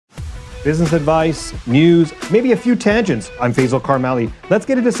business advice, news, maybe a few tangents. I'm Faisal Karmali. Let's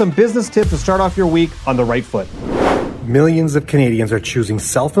get into some business tips to start off your week on the right foot. Millions of Canadians are choosing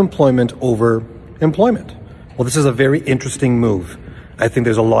self-employment over employment. Well, this is a very interesting move. I think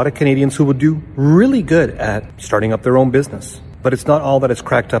there's a lot of Canadians who would do really good at starting up their own business, but it's not all that it's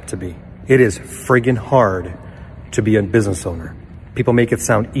cracked up to be. It is friggin' hard to be a business owner. People make it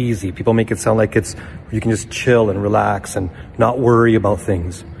sound easy. People make it sound like you can just chill and relax and not worry about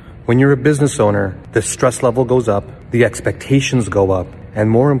things. When you're a business owner, the stress level goes up, the expectations go up, and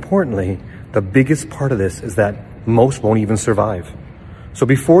more importantly, the biggest part of this is that most won't even survive. So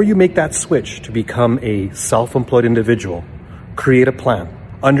before you make that switch to become a self-employed individual, create a plan.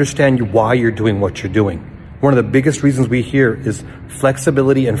 Understand why you're doing what you're doing. One of the biggest reasons we hear is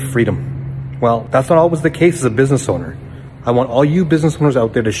flexibility and freedom. Well, that's not always the case as a business owner. I want all you business owners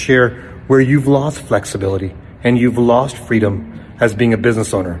out there to share where you've lost flexibility and you've lost freedom as being a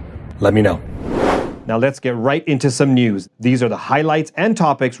business owner. Let me know. Now let's get right into some news. These are the highlights and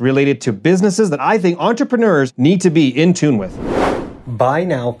topics related to businesses that I think entrepreneurs need to be in tune with. Buy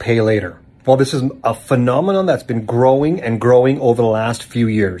now, pay later. Well, this is a phenomenon that's been growing and growing over the last few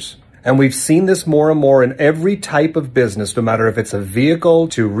years. And we've seen this more and more in every type of business, no matter if it's a vehicle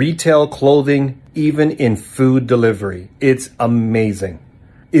to retail, clothing, even in food delivery. It's amazing.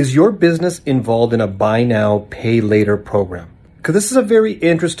 Is your business involved in a buy now, pay later program? Because this is a very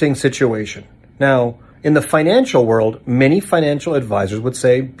interesting situation. Now, in the financial world, many financial advisors would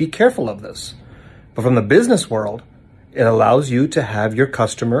say, be careful of this. But from the business world, it allows you to have your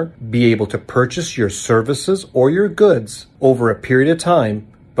customer be able to purchase your services or your goods over a period of time,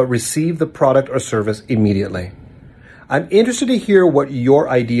 but receive the product or service immediately. I'm interested to hear what your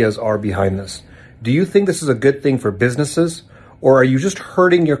ideas are behind this. Do you think this is a good thing for businesses, or are you just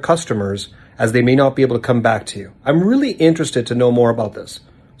hurting your customers as they may not be able to come back to you? I'm really interested to know more about this.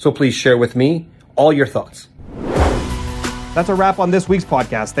 So please share with me all your thoughts. That's a wrap on this week's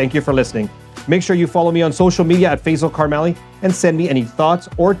podcast. Thank you for listening. Make sure you follow me on social media at Faisal Karmali and send me any thoughts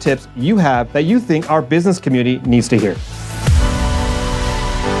or tips you have that you think our business community needs to hear.